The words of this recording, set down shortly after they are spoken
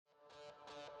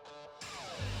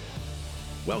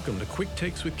Welcome to Quick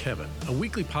Takes with Kevin, a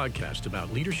weekly podcast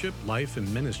about leadership, life, and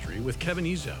ministry with Kevin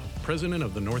Ezell, president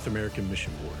of the North American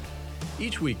Mission Board.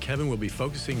 Each week, Kevin will be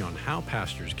focusing on how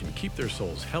pastors can keep their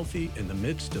souls healthy in the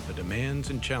midst of the demands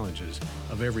and challenges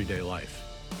of everyday life.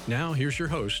 Now, here's your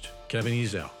host, Kevin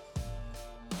Ezell.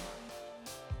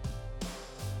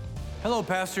 Hello,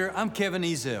 Pastor. I'm Kevin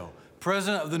Ezell,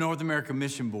 president of the North American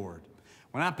Mission Board.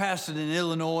 When I pastored in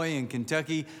Illinois and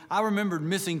Kentucky, I remembered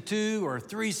missing 2 or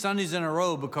 3 Sundays in a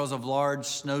row because of large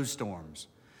snowstorms.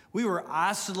 We were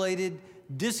isolated,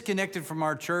 disconnected from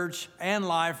our church, and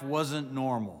life wasn't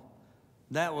normal.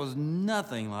 That was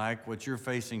nothing like what you're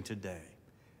facing today.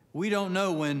 We don't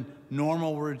know when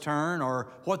normal will return or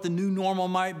what the new normal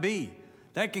might be.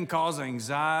 That can cause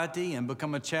anxiety and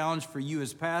become a challenge for you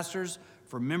as pastors,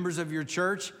 for members of your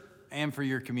church, and for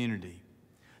your community.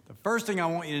 The first thing I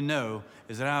want you to know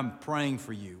is that I'm praying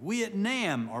for you. We at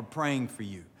NAM are praying for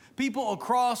you. People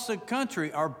across the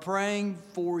country are praying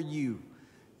for you.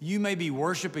 You may be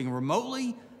worshiping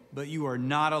remotely, but you are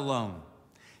not alone.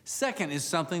 Second is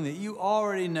something that you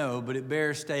already know, but it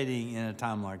bears stating in a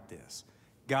time like this.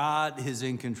 God is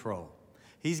in control.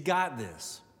 He's got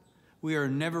this. We are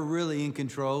never really in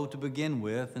control to begin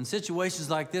with, and situations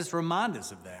like this remind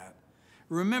us of that.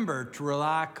 Remember to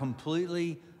rely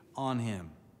completely on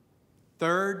Him.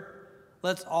 Third,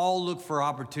 let's all look for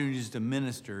opportunities to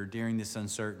minister during this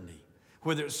uncertainty,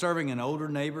 whether it's serving an older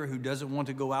neighbor who doesn't want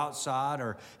to go outside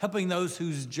or helping those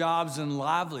whose jobs and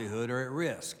livelihood are at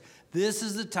risk. This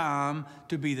is the time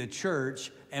to be the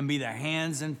church and be the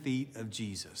hands and feet of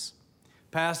Jesus.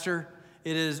 Pastor,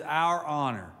 it is our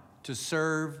honor to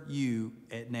serve you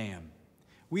at NAM.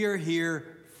 We are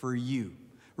here for you.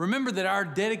 Remember that our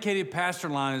dedicated pastor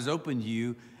line is open to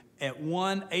you at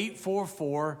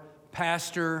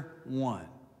 1-844-PASTOR-1.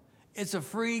 It's a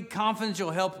free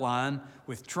confidential helpline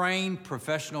with trained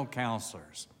professional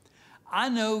counselors. I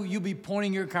know you'll be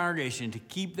pointing your congregation to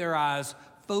keep their eyes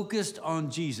focused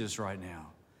on Jesus right now.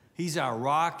 He's our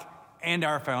rock and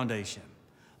our foundation.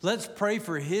 Let's pray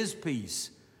for His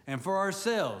peace and for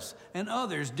ourselves and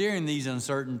others during these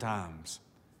uncertain times.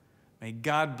 May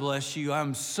God bless you.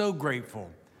 I'm so grateful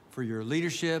for your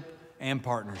leadership and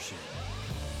partnership.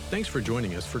 Thanks for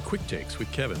joining us for Quick Takes with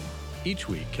Kevin. Each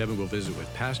week, Kevin will visit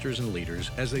with pastors and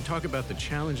leaders as they talk about the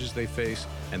challenges they face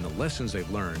and the lessons they've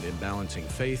learned in balancing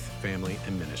faith, family,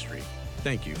 and ministry.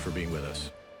 Thank you for being with us.